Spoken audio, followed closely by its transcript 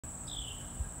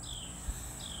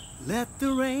Let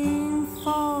the rain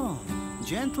fall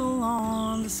gentle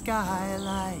on the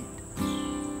skylight.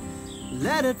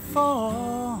 Let it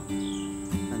fall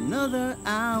another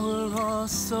hour or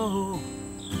so,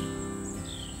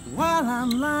 while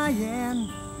I'm lying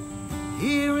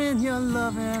here in your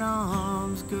loving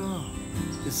arms, girl.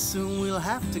 'Cause soon we'll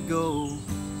have to go.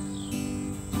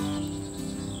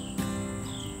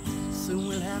 Soon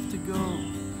we'll have to go.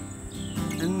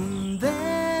 And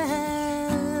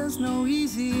there's no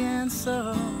easy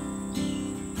answer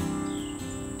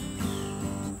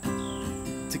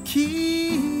to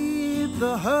keep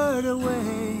the hurt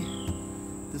away.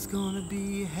 There's gonna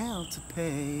be hell to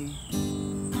pay.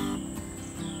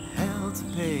 Hell to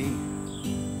pay.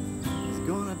 There's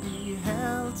gonna be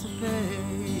hell to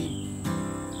pay.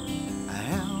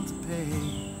 Hell to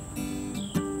pay.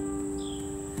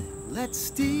 Let's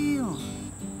steal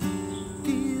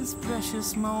these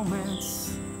precious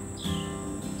moments,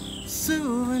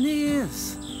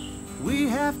 souvenirs we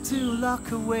have to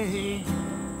lock away.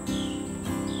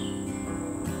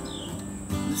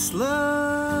 This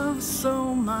love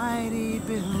so mighty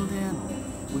building,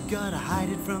 we gotta hide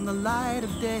it from the light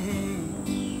of day.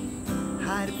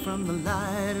 Hide it from the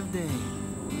light of day.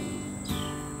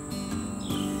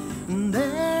 And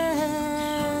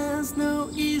there's no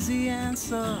easy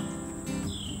answer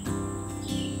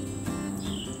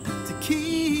to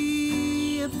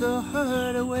keep the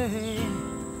hurt away.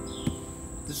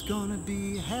 There's gonna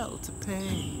be hell to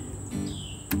pay.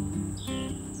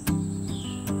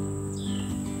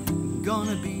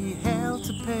 Gonna be hell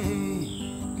to pay.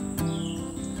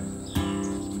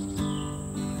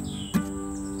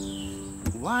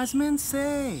 Wise men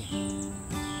say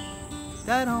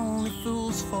that only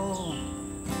fools fall.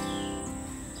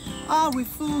 Are we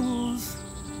fools?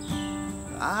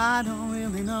 I don't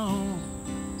really know.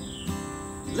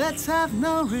 Let's have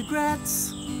no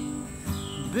regrets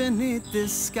beneath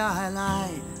this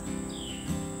skylight.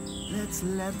 Let's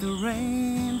let the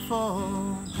rain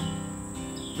fall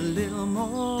a little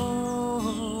more.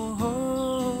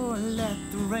 Let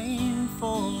the rain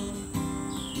fall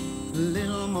a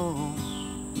little more.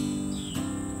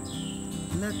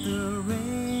 Let the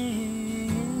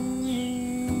rain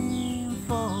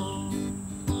fall.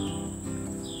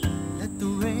 Let the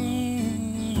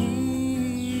rain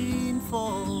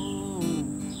fall.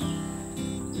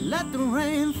 Let the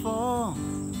rain fall.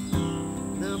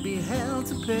 There'll be hell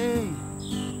to pay.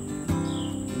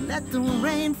 Let the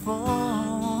rain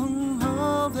fall.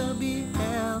 Oh, there'll be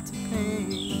hell to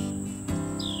pay.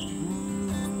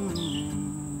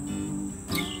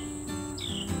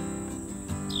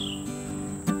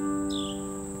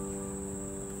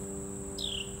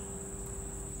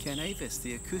 Ken Avis,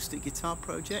 the Acoustic Guitar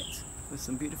Project, with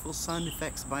some beautiful sound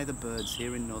effects by the birds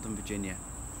here in Northern Virginia.